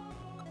knockoff.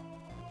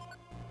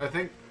 I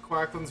think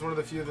Quackland's one of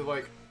the few that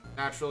like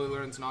naturally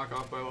learns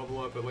knockoff by level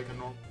up at like a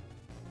normal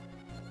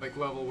like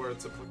level where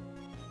it's applicable.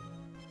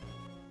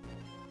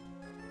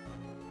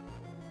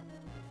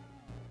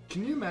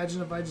 Can you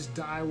imagine if I just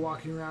die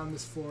walking around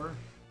this floor?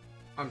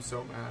 I'm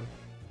so mad.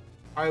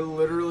 I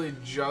literally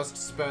just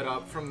sped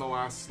up from the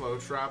last slow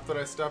trap that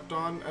I stepped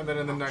on, and then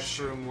in the next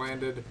room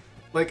landed.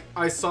 Like,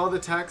 I saw the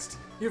text,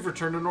 "You've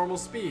returned to normal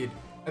speed,"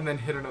 and then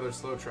hit another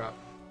slow trap.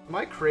 Am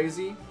I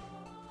crazy?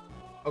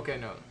 Okay,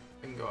 no.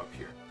 I can go up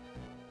here.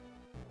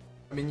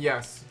 I mean,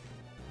 yes.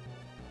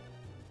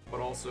 But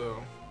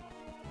also...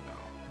 No.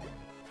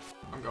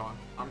 I'm gone.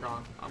 I'm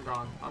gone. I'm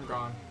gone. I'm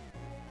gone.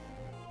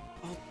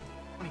 Oh,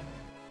 20.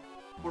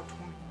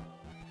 420.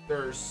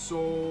 There's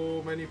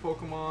so many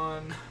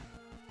Pokemon.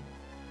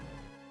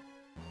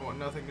 I want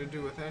nothing to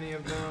do with any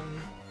of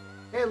them.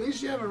 Hey, at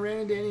least you haven't ran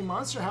into any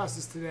monster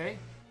houses today.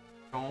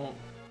 Don't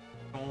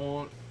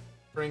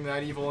bring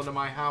that evil into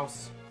my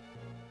house.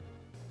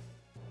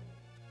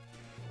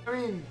 I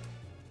mean,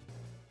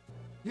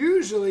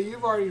 usually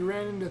you've already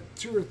ran into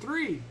 2 or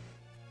 3.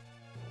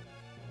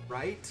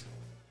 Right?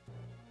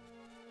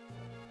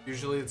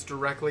 Usually it's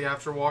directly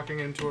after walking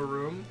into a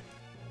room.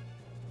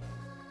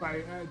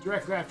 By,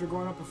 directly after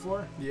going up a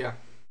floor. Yeah.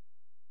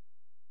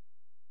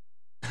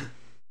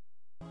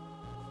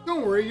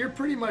 Don't worry, you're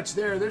pretty much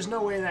there. There's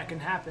no way that can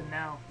happen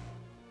now.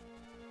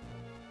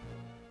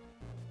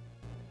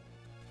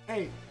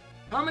 Hey,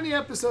 how many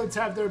episodes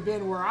have there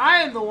been where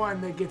I am the one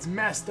that gets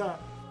messed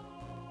up?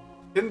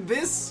 Can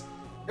this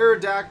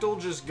Aerodactyl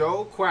just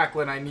go?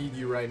 Quackland, I need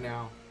you right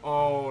now.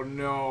 Oh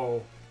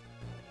no.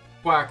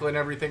 Quackland,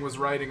 everything was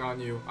writing on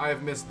you. I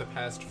have missed the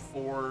past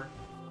 4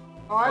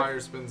 fire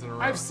spins in a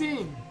row. I've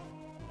seen.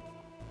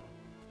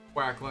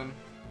 Quackland.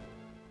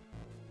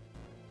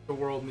 The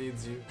world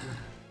needs you.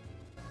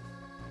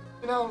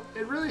 You know,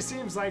 it really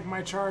seems like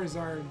my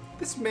Charizard...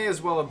 This may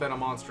as well have been a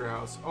monster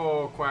house.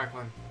 Oh,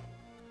 Quackland.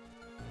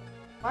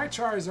 My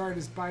Charizard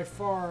is by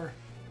far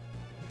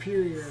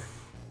superior.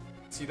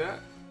 See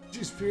that? Did you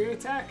use Fury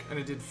Attack? And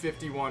it did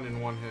 51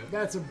 in 1 hit.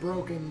 That's a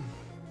broken...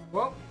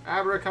 Well,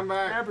 Abra, come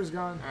back. Abra's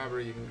gone.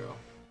 Abra, you can go.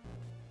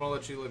 I'll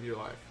let you live your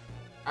life.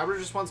 Abra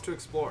just wants to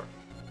explore.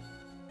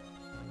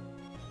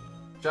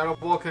 Shadow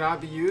Ball cannot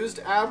be used.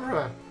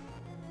 Abra,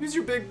 use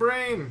your big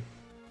brain.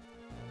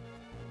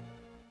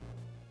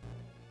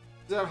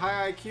 Is that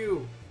high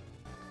IQ?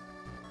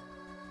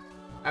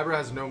 Abra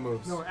has no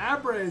moves. No,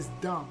 Abra is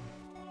dumb.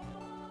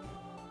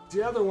 It's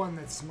the other one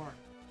that's smart.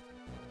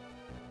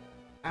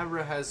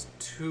 Abra has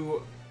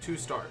two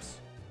stars.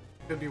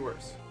 Could be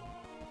worse.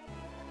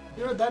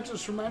 You know what that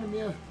just reminded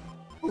me of?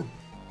 Ooh.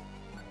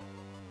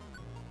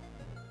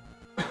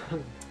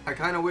 I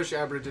kind of wish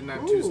Abra didn't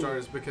have 2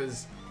 stars,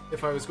 because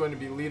if I was going to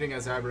be leading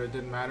as Abra, it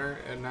didn't matter,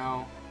 and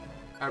now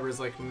Abra's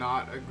like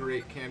not a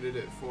great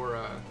candidate for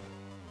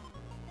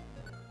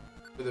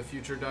the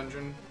future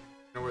dungeon, you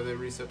know, where they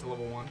reset to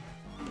level 1.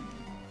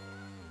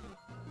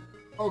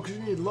 Oh, because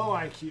you need low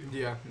IQ.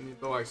 Yeah, you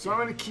need low IQ. So I'm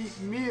going to keep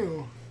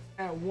Mew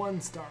at 1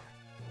 star.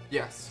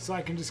 Yes. So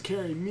I can just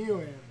carry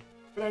Mew in.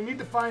 But I need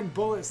to find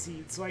Bullet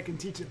Seed so I can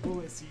teach it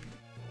Bullet Seed.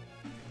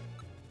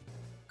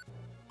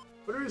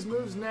 What are his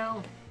moves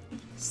now?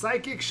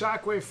 Psychic,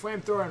 Shockwave,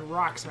 Flamethrower, and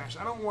Rock Smash.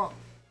 I don't want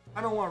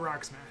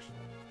Rock Smash.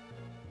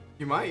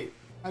 You might.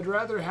 I'd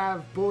rather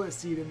have Bullet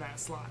Seed in that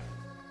slot.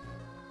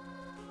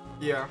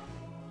 Yeah.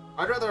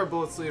 I'd rather have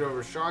Bullet Seed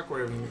over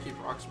Shockwave than keep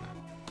Rock Smash.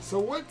 So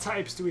what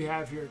types do we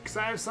have here? Because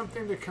I have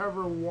something to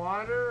cover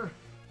water,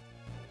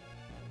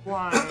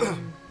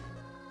 flying,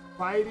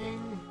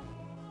 fighting,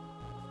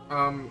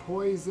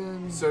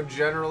 poison. So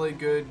generally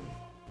good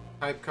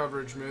type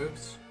coverage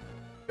moves.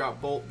 Got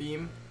Bolt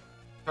Beam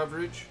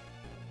coverage,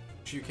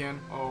 which you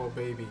can. Oh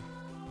baby,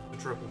 the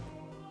triple.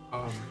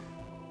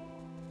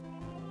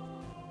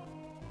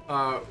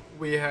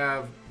 We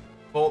have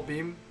Bolt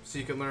Beam, so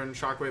you can learn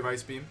Shockwave,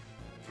 Ice Beam,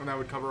 and that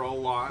would cover a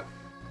lot.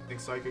 I think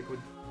Psychic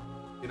would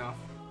be enough.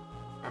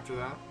 After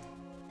that,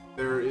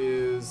 there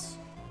is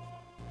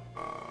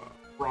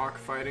Rock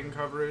Fighting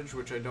coverage,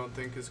 which I don't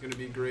think is going to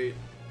be great.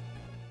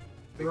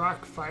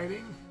 Rock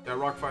Fighting? Yeah,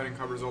 Rock Fighting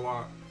covers a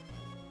lot.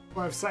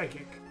 Well, I have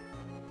Psychic.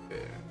 Yeah.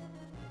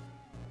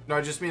 No,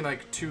 I just mean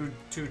like two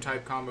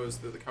type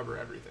combos that cover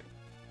everything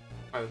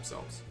by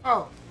themselves.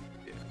 Oh.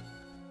 Yeah.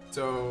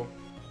 So,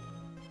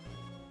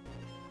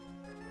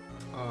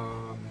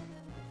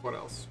 what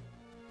else?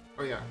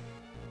 Oh yeah,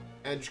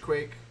 Edge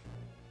Quake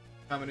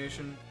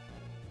combination,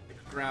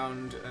 like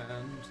ground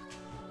and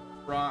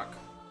rock,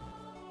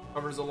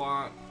 covers a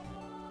lot.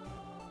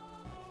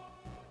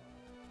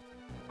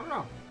 I don't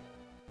know.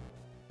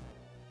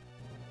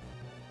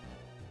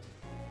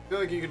 I feel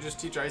like you could just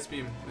teach Ice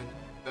Beam and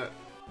that.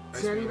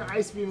 See, I need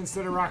Ice Beam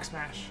instead of Rock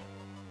Smash.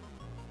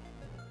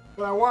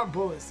 But I want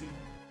Bullet Seed.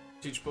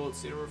 Teach Bullet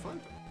Seed over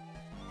Flame.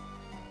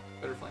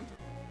 Better Flame.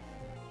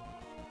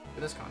 For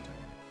this content.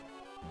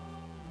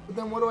 But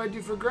then what do I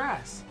do for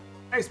Grass?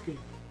 Ice Beam.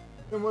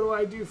 Then what do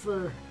I do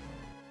for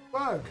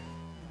Bug?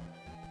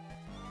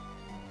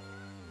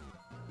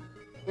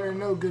 There are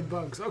no good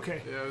bugs.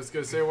 Okay. Yeah, I was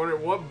gonna say,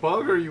 what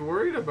bug are you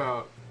worried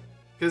about?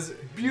 Because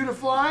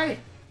Beautifly?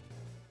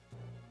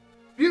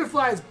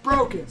 Beautifly is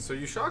broken. so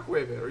you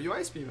Shockwave it or you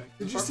Ice Beam it.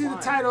 Did you Part see the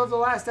flying. title of the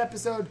last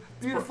episode?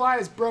 Beautifly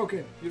is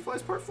broken.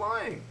 Beautifly's part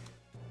flying.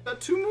 Got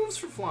 2 moves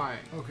for flying.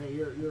 Okay,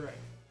 you're right.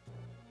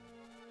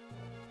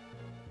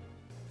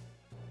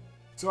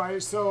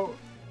 So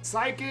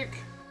Psychic,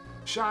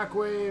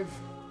 Shockwave,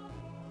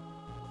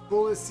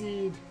 Bullet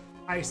Seed,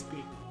 Ice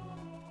Beam.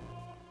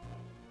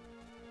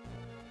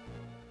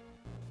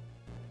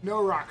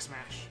 No Rock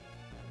Smash.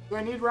 Do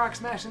I need Rock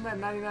Smash in that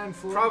 99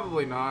 floor?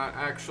 Probably not,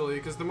 actually,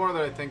 because the more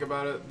that I think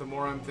about it, the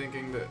more I'm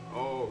thinking that,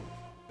 oh,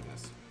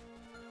 goodness.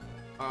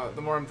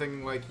 The more I'm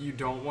thinking, like, you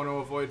don't want to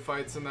avoid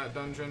fights in that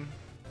dungeon.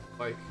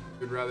 Like,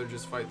 you'd rather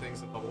just fight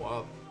things and level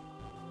up.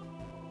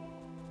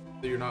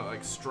 So you're not,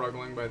 like,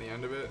 struggling by the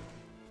end of it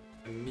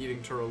and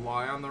needing to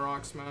rely on the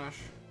Rock Smash.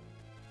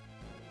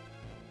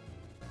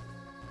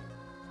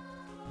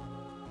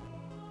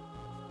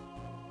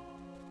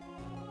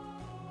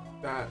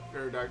 That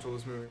Aerodactyl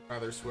was moving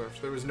rather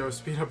swift. There was no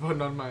speed up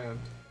button on my end.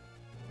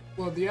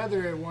 Well, the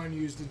other one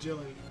used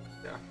agility.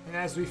 Yeah. And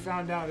as we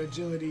found out,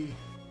 agility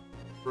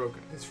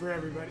Broken. is for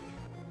everybody.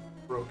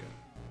 Broken.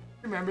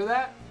 Remember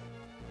that?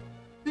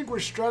 I think we're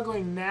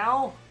struggling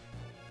now.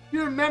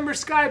 You remember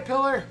Sky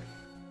Pillar?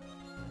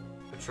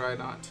 I try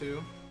not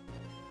to.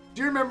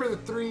 Do you remember the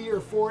 3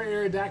 or 4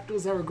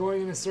 Aerodactyls that were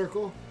going in a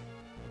circle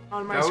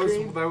on my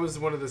screen? That was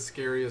one of the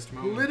scariest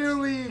moments.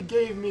 Literally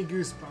gave me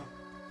goosebumps.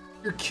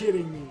 You're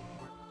kidding me.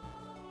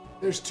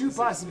 There's 2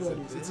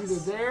 possibilities. It's either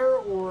there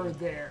or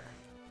there.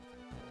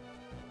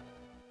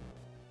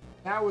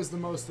 That was the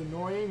most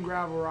annoying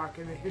gravel rock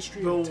in the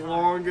history The of time.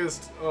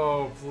 longest.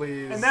 Oh,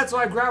 please. And that's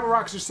why gravel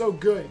rocks are so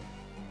good.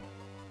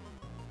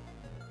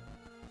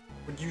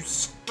 Would you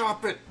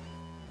stop it?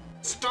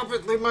 Stop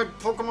it! Leave my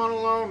Pokemon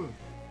alone!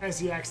 As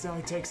he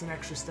accidentally takes an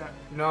extra step.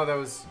 No, that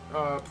was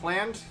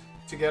planned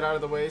to get out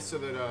of the way so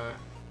that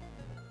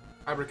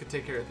Abra could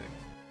take care of things.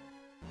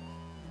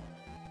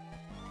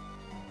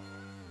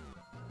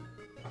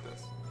 Not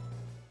this.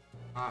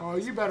 Not Oh,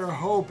 this. you better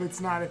hope it's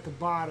not at the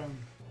bottom.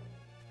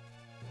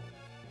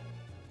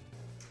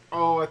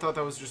 Oh, I thought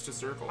that was just a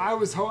circle. I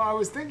was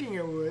thinking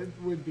it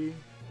would be.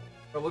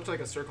 It looked like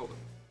a circle to me.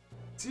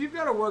 So you've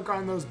got to work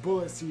on those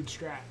Bullet Seed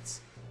strats.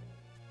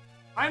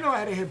 I know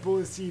how to hit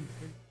Bullet Seed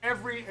in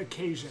every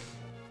occasion.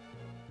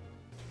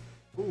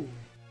 Ooh.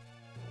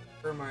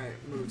 Where are my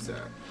moves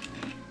at?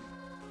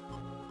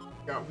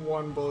 Got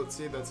 1 Bullet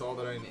Seed, that's all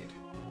that I need.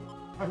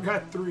 I've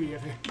got 3.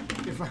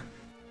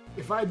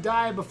 If I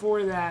die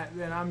before that,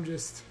 then I'm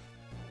just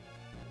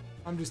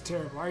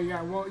terrible. All right, you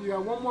got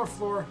 1 more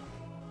floor.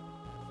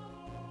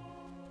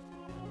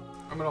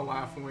 I'm gonna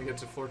laugh when we get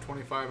to floor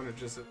 25 and it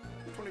just says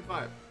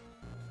 25.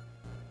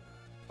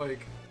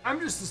 Like, I'm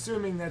just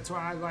assuming that's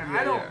why I like. Yeah,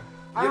 I don't. yeah.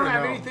 I You don't don't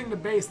have know. anything to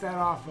base that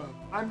off of.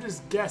 I'm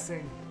just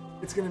guessing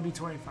it's gonna be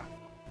 25.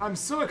 I'm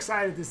so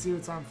excited to see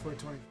what's on floor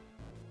 25.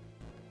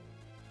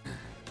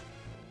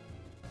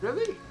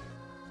 Really?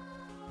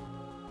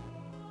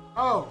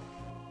 Oh.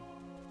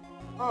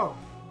 Oh.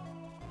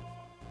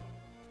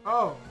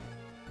 Oh.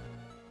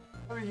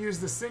 I haven't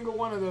used a single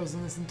one of those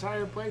in this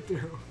entire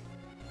playthrough.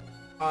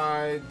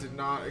 I did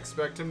not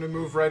expect him to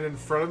move right in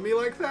front of me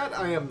like that.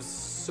 I am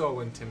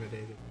so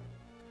intimidated.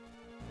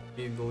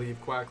 Need to leave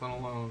Quacklin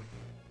alone.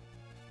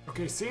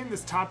 Okay, seeing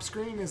this top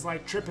screen is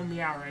like tripping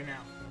me out right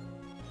now.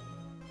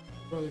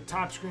 Bro, the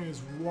top screen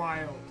is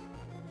wild.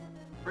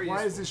 Very Why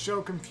useful. does this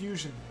show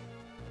confusion?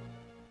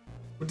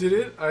 Did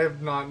it? I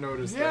have not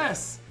noticed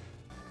Yes!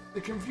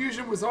 The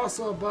confusion was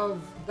also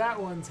above that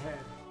one's head.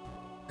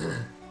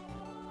 that.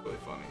 Really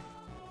funny.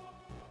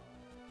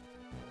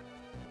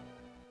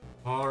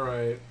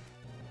 Alright.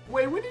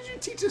 Wait, when did you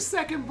teach a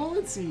second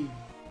Bullet Seed?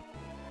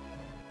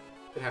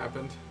 It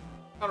happened.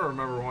 I don't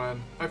remember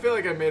when. I feel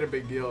like I made a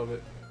big deal of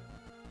it.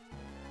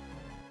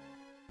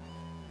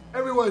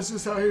 Everyone's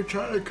just out here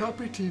trying to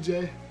copy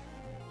TJ.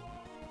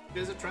 He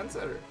is a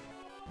trendsetter.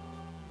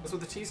 That's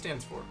what the T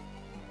stands for.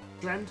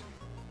 Trend?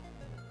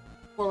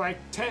 Or like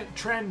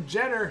Trend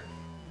Jetter.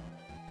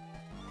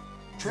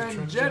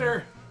 Trend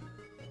Jetter.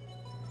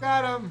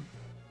 Got him.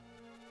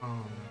 Oh,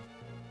 no.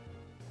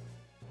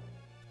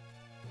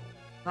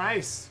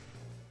 Nice.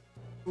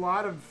 A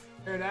lot of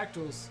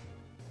Aerodactyls.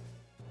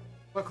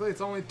 Luckily, it's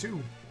only 2.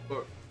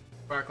 Look.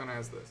 Quackland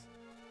has this.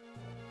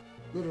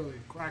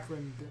 Literally,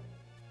 Quackland.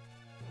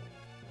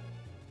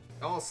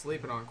 All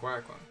sleeping on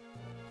Quackland.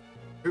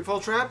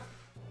 Pitfall Trap?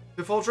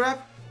 Pitfall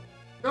Trap?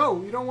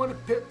 No, you don't want a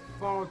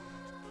pitfall.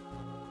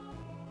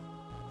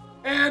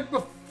 And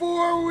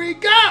before we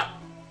go!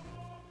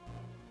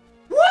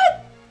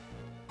 What?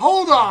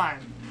 Hold on.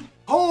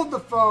 Hold the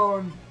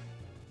phone.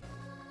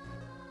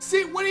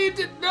 See, what do you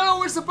do? No,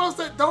 we're supposed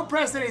to... Don't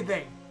press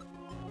anything.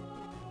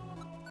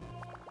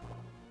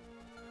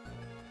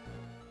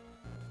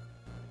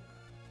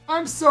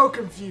 I'm so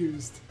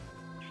confused.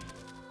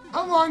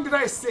 How long did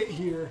I sit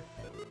here?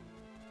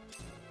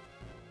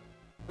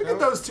 Look at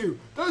those two.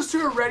 Those two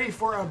are ready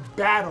for a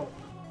battle.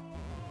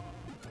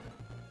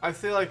 I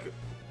feel like,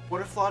 what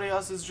if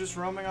Latios is just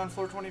roaming on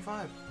floor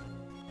 25?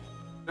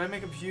 Did I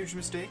make a huge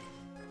mistake?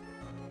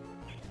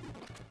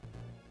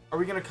 Are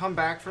we gonna come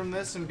back from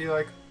this and be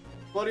like,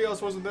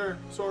 Latios wasn't there,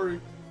 sorry.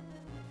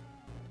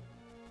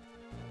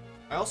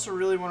 I also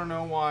really want to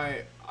know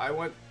why I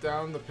went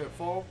down the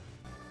pitfall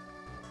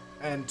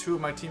and 2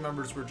 of my team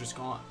members were just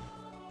gone.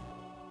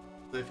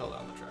 They fell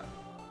down the trap.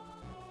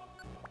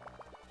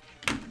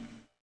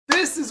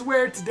 This is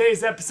where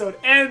today's episode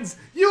ends.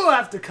 You'll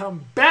have to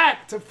come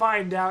back to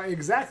find out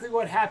exactly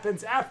what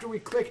happens after we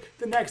click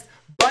the next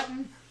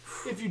button.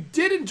 If you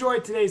did enjoy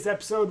today's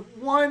episode,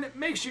 1,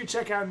 make sure you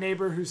check out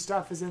Neighbor, whose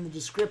stuff is in the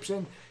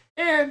description.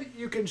 And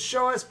you can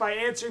show us by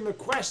answering the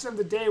question of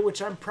the day,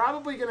 which I'm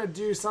probably going to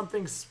do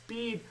something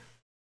speedrun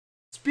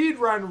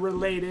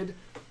related.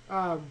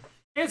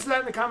 Answer that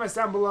in the comments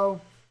down below.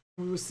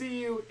 We will see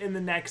you in the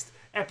next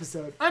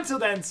episode. Until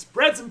then,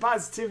 spread some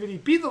positivity,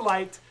 be the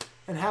light,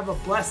 and have a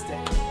blessed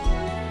day.